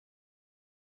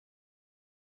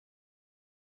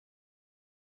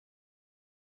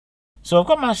So I've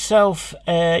got myself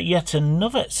yet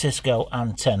another Cisco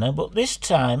antenna, but this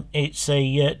time it's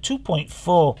a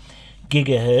 2.4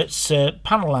 gigahertz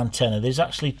panel antenna. There's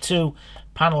actually two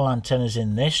panel antennas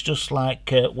in this, just like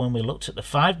when we looked at the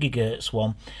 5 gigahertz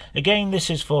one. Again, this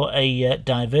is for a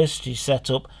diversity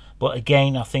setup, but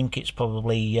again I think it's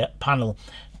probably panel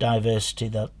diversity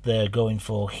that they're going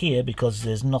for here, because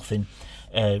there's nothing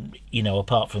you know,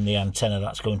 apart from the antenna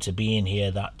that's going to be in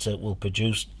here that will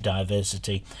produce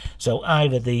diversity. So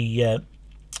either the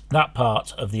that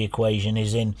part of the equation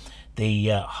is in the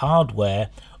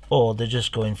hardware, or they're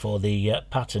just going for the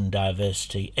pattern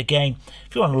diversity. Again,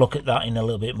 if you want to look at that in a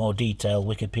little bit more detail,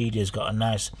 Wikipedia's got a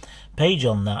nice page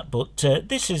on that. But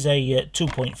this is a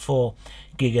 2.4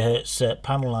 gigahertz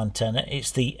panel antenna.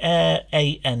 It's the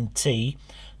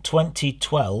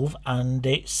ANT2012, and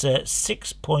it's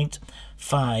 6.5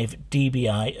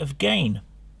 dBi of gain.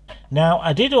 Now,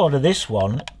 I did order this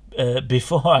one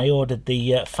before I ordered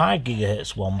the 5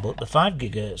 gigahertz one, but the 5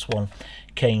 gigahertz one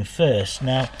came first.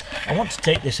 Now, I want to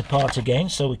take this apart again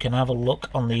so we can have a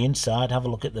look on the inside, have a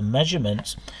look at the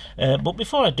measurements. But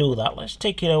before I do that, let's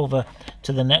take it over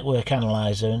to the network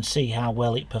analyzer and see how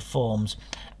well it performs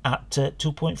at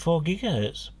 2.4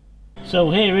 gigahertz. So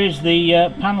here is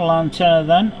the panel antenna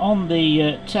then on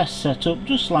the test setup,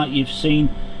 just like you've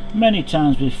seen many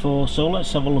times before. So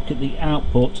let's have a look at the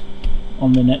output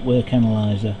on the network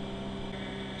analyzer.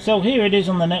 So here it is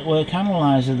on the network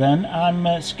analyzer then.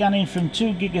 I'm scanning from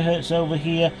 2 gigahertz over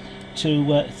here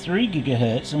to 3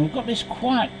 gigahertz, and we've got this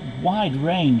quite wide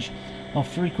range of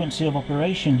frequency of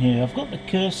operation here. I've got the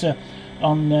cursor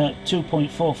on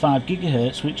 2.45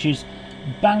 gigahertz, which is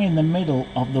bang in the middle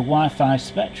of the Wi-Fi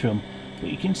spectrum,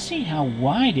 but you can see how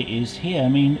wide it is here. I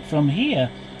mean, from here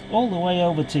all the way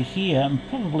over to here, and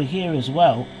probably here as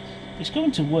well, it's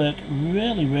going to work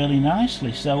really, really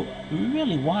nicely. So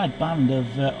really wide band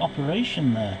of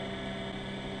operation there.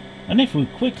 And if we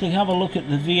quickly have a look at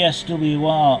the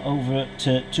Vswr over at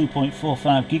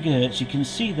 2.45 gigahertz, you can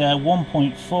see there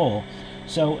 1.4.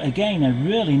 So again, a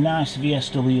really nice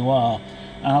Vswr.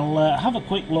 I'll have a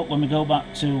quick look when we go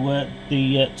back to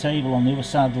the table on the other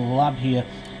side of the lab here,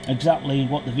 exactly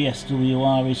what the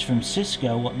Vswr is from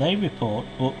Cisco, what they report,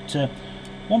 but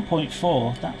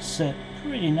 1.4, that's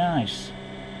pretty nice.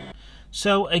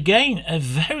 So again, a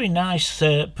very nice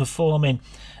performing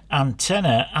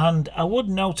antenna. And I would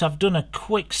note, I've done a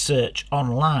quick search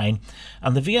online,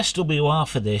 and the Vswr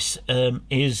for this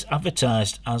is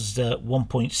advertised as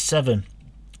 1.7.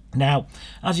 Now,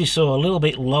 as you saw, a little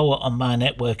bit lower on my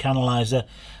network analyzer.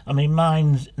 I mean,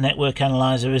 mine's network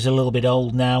analyzer is a little bit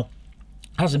old now,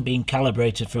 hasn't been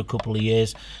calibrated for a couple of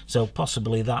years, so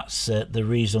possibly that's the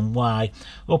reason why.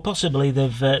 Or possibly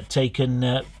they've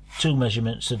taken two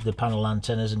measurements of the panel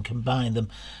antennas and combined them.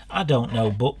 I don't know,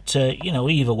 but you know,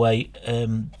 either way,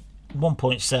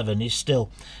 1.7 is still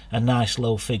a nice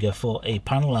low figure for a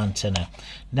panel antenna.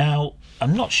 Now,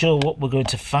 I'm not sure what we're going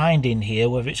to find in here,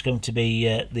 whether it's going to be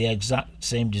the exact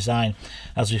same design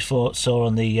as we saw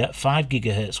on the 5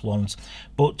 gigahertz ones,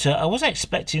 but I was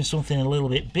expecting something a little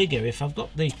bit bigger. If I've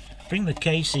got the bring the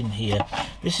case in here,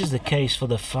 this is the case for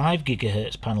the 5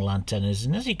 gigahertz panel antennas,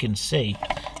 and as you can see,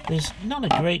 there's not a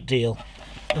great deal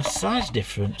of size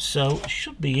difference, so it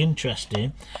should be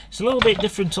interesting. It's a little bit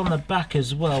different on the back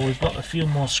as well. We've got a few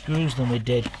more screws than we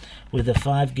did with the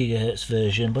 5 gigahertz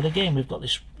version, but again, we've got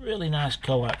this really nice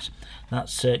coax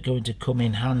that's going to come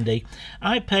in handy.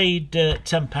 I paid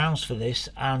 £10 for this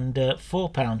and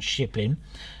 £4 shipping,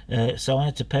 so I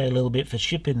had to pay a little bit for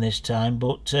shipping this time,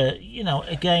 but you know,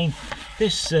 again,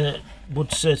 this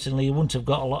would certainly, you wouldn't have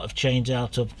got a lot of change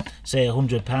out of, say,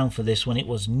 £100 for this when it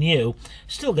was new.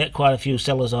 Still get quite a few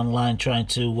sellers online trying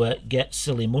to get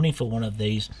silly money for one of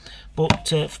these, but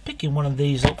for picking one of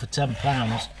these up for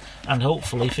 £10, and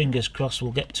hopefully, fingers crossed,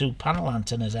 we'll get 2 panel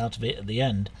antennas out of it at the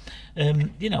end.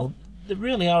 You know, they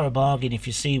really are a bargain. If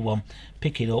you see one,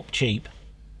 pick it up cheap.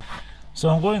 So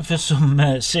I'm going for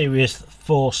some serious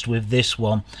force with this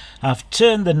one. I've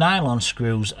turned the nylon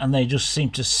screws and they just seem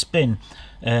to spin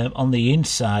on the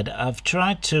inside. I've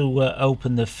tried to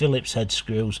open the Phillips head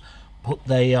screws, but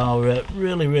they are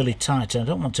really, really tight, and I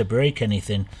don't want to break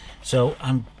anything. So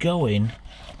I'm going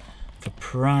for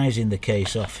prizing the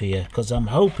case off here, because I'm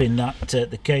hoping that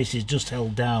the case is just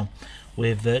held down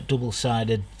with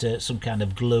double-sided, some kind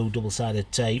of glue,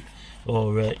 double-sided tape,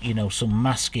 or you know, some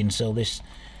masking, so this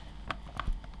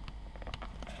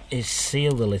is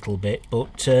sealed a little bit.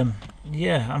 But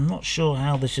yeah, I'm not sure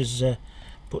how this is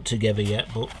put together yet,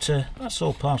 but that's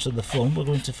all part of the fun. We're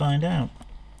going to find out.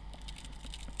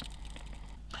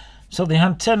 So the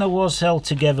antenna was held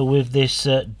together with this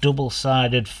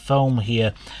double-sided foam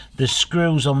here. The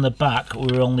screws on the back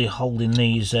were only holding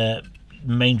these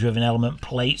main driven element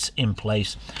plates in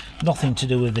place. Nothing to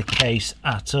do with the case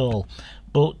at all.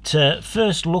 But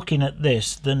first looking at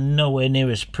this, they're nowhere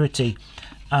near as pretty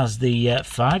as the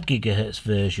 5 GHz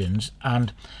versions,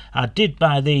 and I did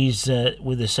buy these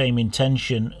with the same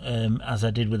intention as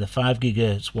I did with the 5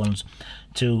 GHz ones,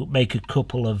 to make a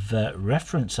couple of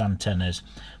reference antennas.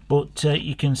 But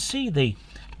you can see the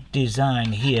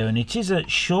design here, and it is a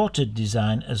shorter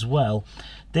design as well.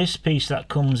 This piece that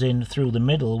comes in through the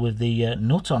middle with the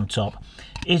nut on top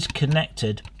is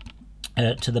connected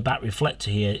to the back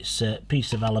reflector here. It's a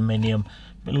piece of aluminium.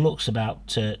 It looks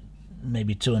about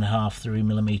maybe 2.5–3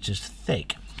 millimeters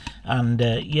thick, and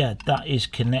yeah, that is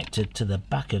connected to the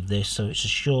back of this, so it's a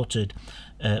shorted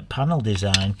panel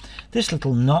design. This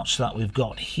little notch that we've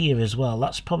got here as well,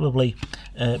 that's probably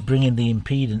bringing the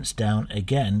impedance down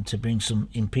again, to bring some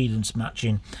impedance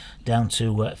matching down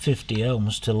to 50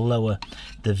 ohms to lower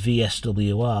the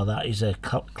Vswr. That is a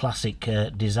classic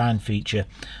design feature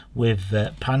with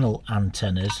panel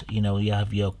antennas. You know, you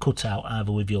have your cutout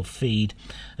either with your feed,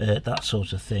 that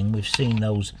sort of thing. We've seen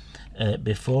those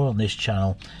before on this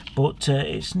channel, but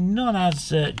it's not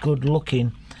as good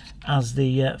looking as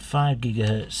the 5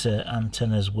 GHz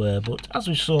antennas were. But as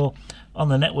we saw on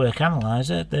the network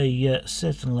analyzer, they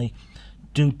certainly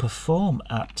do perform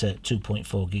at 2.4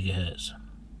 GHz.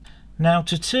 Now,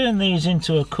 to turn these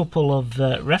into a couple of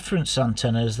reference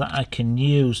antennas that I can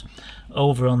use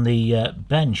over on the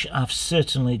bench, I've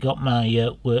certainly got my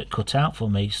work cut out for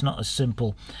me. It's not as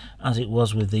simple as it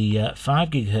was with the 5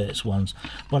 GHz ones,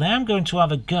 but I am going to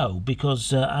have a go,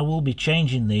 because I will be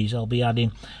changing these. I'll be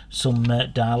adding some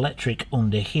dielectric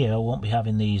under here. I won't be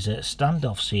having these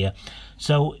standoffs here,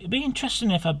 so it'd be interesting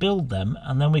if I build them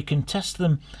and then we can test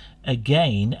them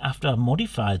again after I've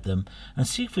modified them and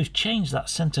see if we've changed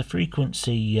that center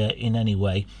frequency in any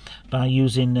way by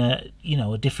using you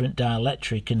know, a different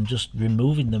dielectric and just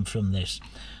removing them from this.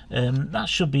 That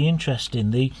should be interesting.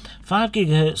 The 5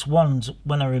 GHz ones,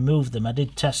 when I removed them, I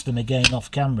did test them again off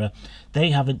camera.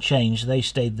 They haven't changed, they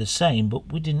stayed the same,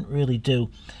 but we didn't really do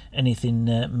anything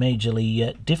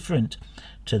majorly different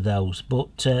to those.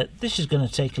 But this is going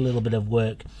to take a little bit of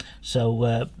work,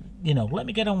 so you know, let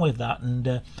me get on with that,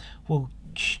 and we'll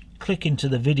click into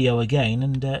the video again,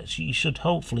 and so you should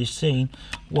hopefully see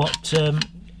what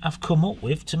I've come up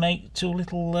with to make two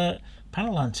little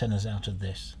panel antennas out of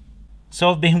this. So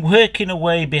I've been working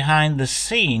away behind the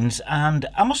scenes, and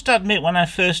I must admit, when I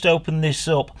first opened this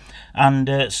up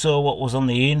and saw what was on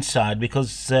the inside,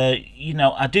 because you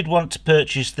know, I did want to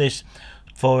purchase this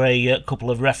for a couple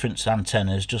of reference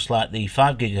antennas just like the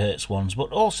 5 GHz ones,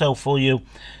 but also for you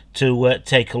to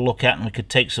take a look at, and we could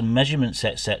take some measurements,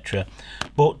 etc.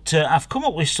 But I've come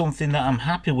up with something that I'm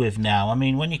happy with now. I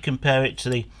mean, when you compare it to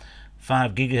the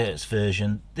 5 GHz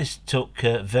version, this took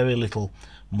very little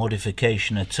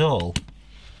modification at all.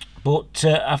 But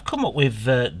I've come up with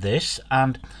this,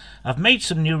 and I've made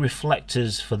some new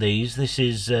reflectors for these. This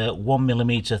is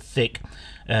 1mm thick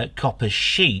copper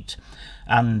sheet,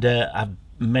 and I've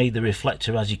made the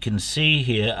reflector as you can see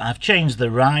here. I've changed the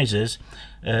risers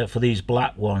for these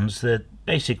black ones. They're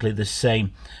basically the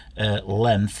same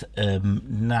length,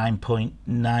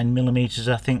 9.9mm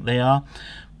I think they are,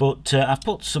 but I've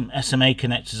put some SMA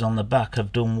connectors on the back.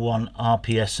 I've done one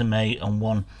RP SMA and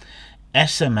one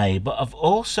SMA, but I've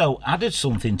also added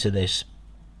something to this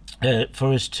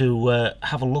for us to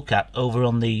have a look at over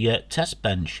on the test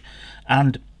bench.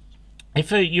 And if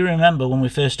you remember, when we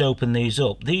first opened these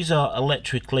up, these are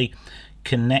electrically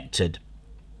connected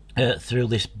through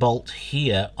this bolt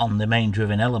here on the main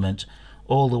driven element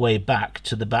all the way back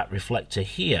to the back reflector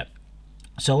here.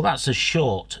 So that's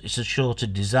it's a shorter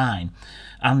design.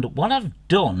 And what I've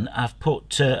done, I've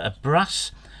put a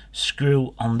brass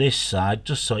screw on this side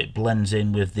just so it blends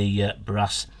in with the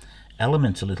brass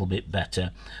element a little bit better,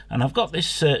 and I've got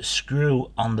this screw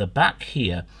on the back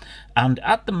here, and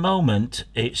at the moment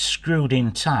it's screwed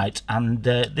in tight, and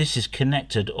this is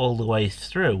connected all the way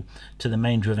through to the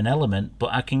main driven element.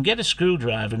 But I can get a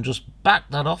screwdriver and just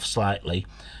back that off slightly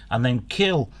and then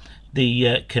kill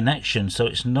the connection so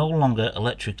it's no longer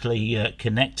electrically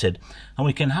connected, and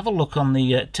we can have a look on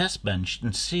the test bench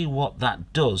and see what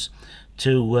that does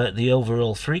to the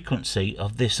overall frequency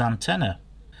of this antenna.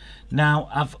 Now,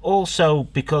 I've also,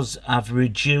 because I've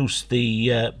reduced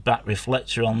the back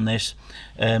reflector on this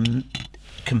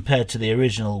compared to the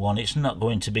original one, it's not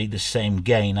going to be the same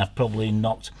gain. I've probably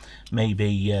knocked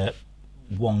maybe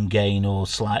one gain or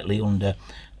slightly under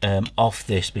off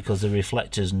this because the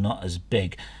reflector's not as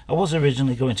big. I was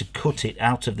originally going to cut it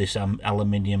out of this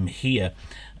aluminium here,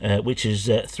 which is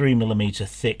 3mm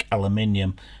thick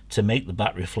aluminium, to make the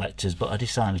back reflectors, but I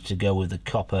decided to go with the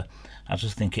copper. I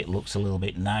just think it looks a little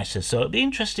bit nicer. So it'll be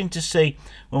interesting to see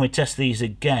when we test these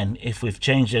again if we've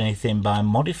changed anything by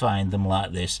modifying them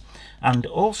like this, and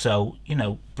also, you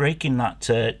know, breaking that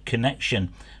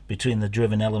connection between the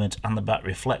driven element and the back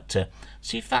reflector,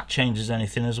 see if that changes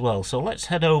anything as well. So let's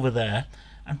head over there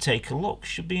and take a look.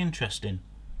 Should be interesting.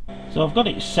 So I've got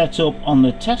it set up on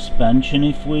the test bench, and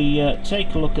if we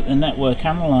take a look at the network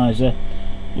analyzer,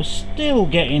 we're still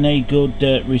getting a good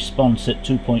response at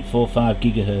 2.45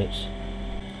 gigahertz.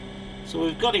 So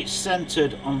we've got it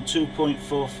centered on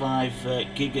 2.45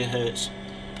 gigahertz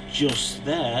just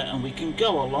there, and we can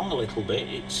go along a little bit.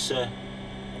 It's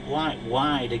quite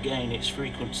wide again, its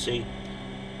frequency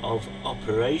of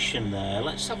operation there.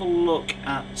 Let's have a look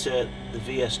at the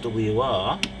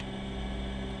Vswr.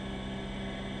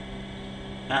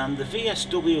 And the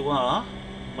Vswr,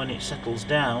 when it settles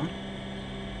down,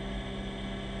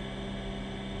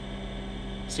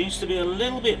 seems to be a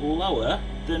little bit lower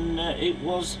than it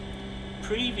was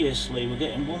previously. We're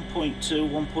getting 1.2,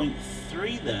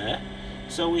 1.3 there,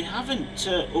 so we haven't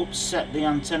upset the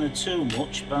antenna too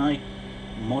much by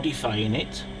modifying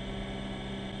it.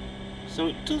 So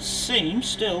it does seem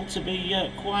still to be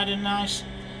quite a nice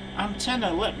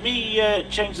antenna. Let me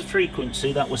change the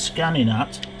frequency that we're scanning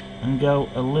at and go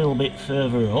a little bit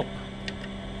further up.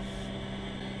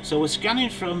 So we're scanning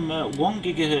from 1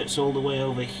 gigahertz all the way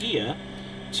over here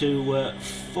to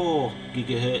 4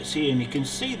 gigahertz here, and you can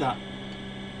see that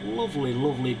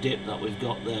lovely dip that we've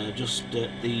got there, just at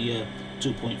the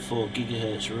 2.4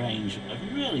 gigahertz range.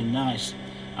 A really nice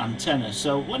antenna.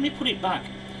 So let me put it back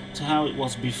to how it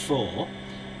was before,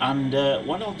 and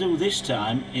what I'll do this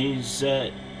time is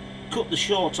cut the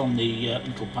short on the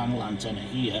little panel antenna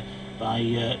here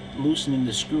by loosening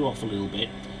the screw off a little bit,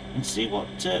 and see what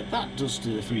that does to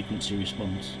the frequency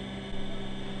response.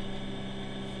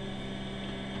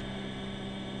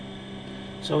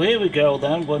 So here we go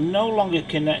then, we're no longer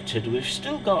connected. We've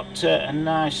still got a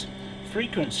nice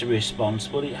frequency response,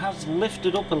 but it has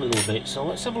lifted up a little bit. So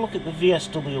let's have a look at the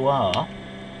Vswr.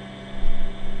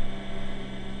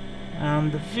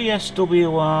 And the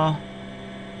Vswr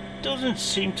doesn't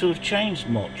seem to have changed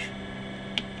much.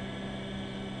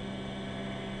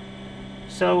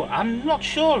 So I'm not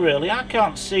sure really, I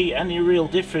can't see any real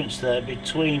difference there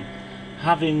between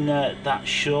having that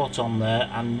short on there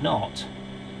and not.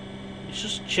 It's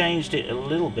just changed it a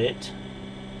little bit.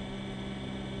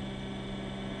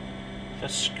 If I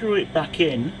screw it back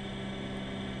in,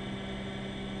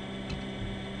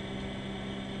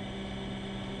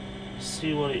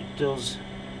 see what it does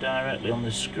directly on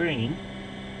the screen.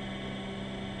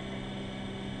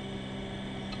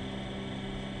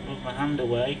 Move my hand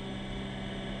away.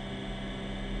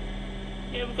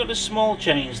 Yeah, we've got a small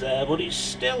change there, but it's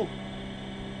still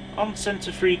on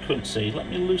center frequency. Let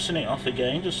me loosen it off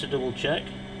again just to double check.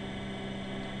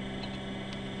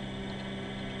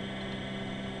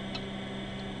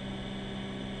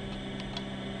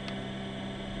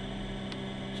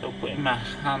 So putting my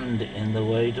hand in the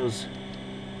way does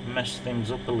mess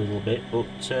things up a little bit, but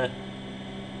if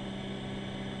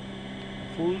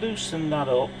we loosen that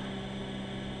up,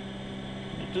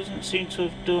 it doesn't seem to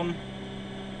have done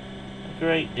a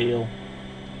great deal.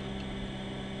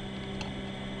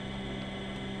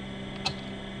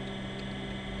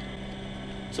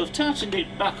 So I've tightened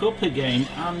it back up again,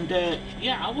 and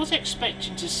yeah, I was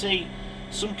expecting to see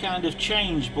some kind of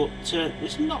change, but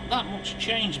there's not that much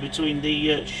change between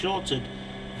the shorted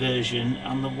version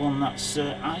and the one that's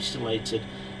isolated.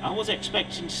 I was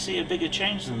expecting to see a bigger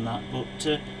change than that,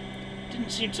 but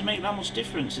didn't seem to make that much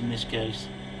difference in this case.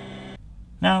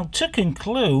 Now, to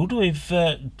conclude, we've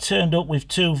turned up with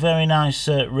two very nice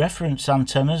reference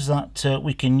antennas that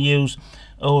we can use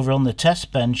over on the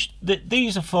test bench.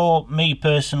 These are for me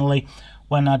personally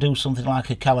when I do something like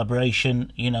a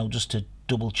calibration, you know, just to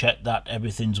double check that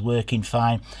everything's working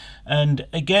fine. And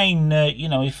again, you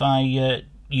know, if I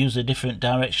use a different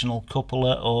directional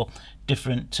coupler or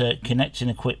different connecting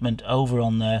equipment over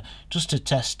on there, just to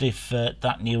test if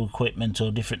that new equipment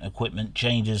or different equipment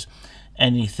changes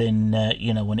anything,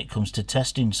 you know, when it comes to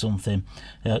testing something.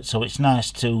 So it's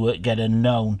nice to get a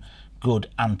known good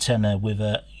antenna with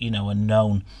a, you know, a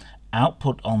known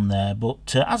output on there.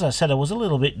 But as I said, I was a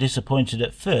little bit disappointed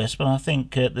at first, but I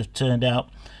think they've turned out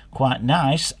quite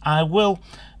nice. I will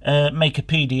make a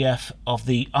PDF of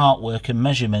the artwork and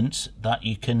measurements that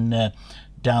you can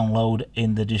download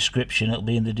in the description. It'll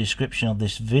be in the description of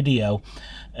this video.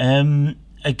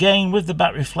 Again, with the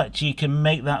back reflector, you can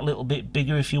make that a little bit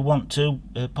bigger if you want to,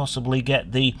 possibly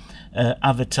get the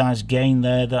advertised gain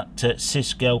there that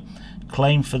Cisco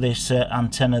claimed for this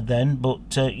antenna then.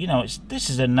 But you know, this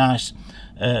is a nice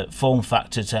form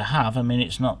factor to have. I mean,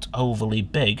 it's not overly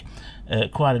big,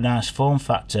 quite a nice form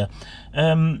factor.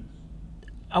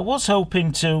 I was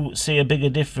hoping to see a bigger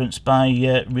difference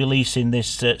by releasing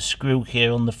this screw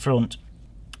here on the front,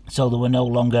 so they were no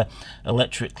longer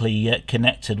electrically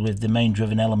connected with the main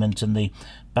driven element and the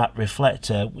back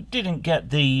reflector. We didn't get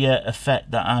the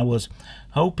effect that I was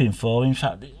hoping for. In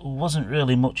fact, it wasn't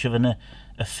really much of an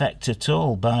effect at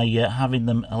all by having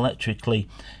them electrically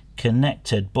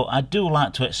connected. But I do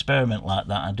like to experiment like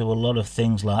that. I do a lot of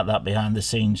things like that behind the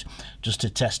scenes just to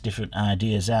test different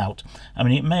ideas out. I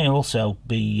mean, it may also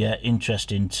be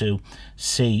interesting to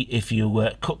see if you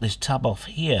cut this tab off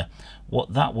here,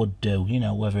 what that would do, you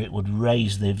know, whether it would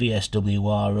raise the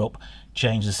Vswr up,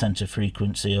 change the center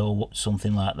frequency or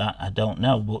something like that. I don't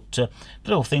know, but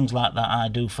little things like that I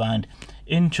do find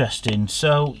interesting.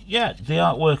 So yeah, the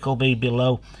artwork will be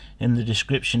below in the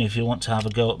description if you want to have a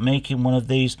go at making one of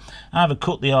these. I either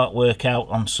cut the artwork out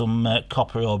on some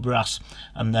copper or brass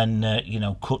and then you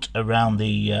know, cut around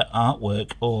the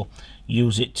artwork, or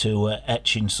use it to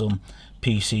etch in some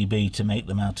PCB to make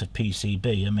them out of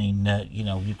PCB. I mean, you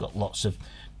know, you've got lots of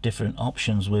different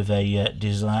options with a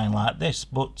design like this.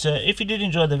 But if you did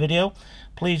enjoy the video,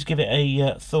 please give it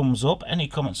a thumbs up. Any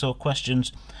comments or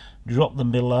questions, drop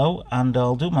them below and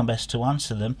I'll do my best to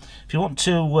answer them. If you want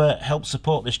to help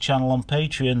support this channel on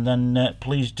Patreon, then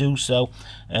please do so.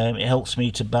 It helps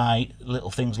me to buy little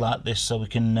things like this so we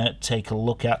can take a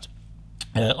look at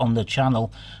on the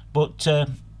channel. But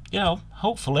you know,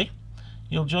 hopefully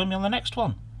you'll join me on the next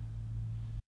one.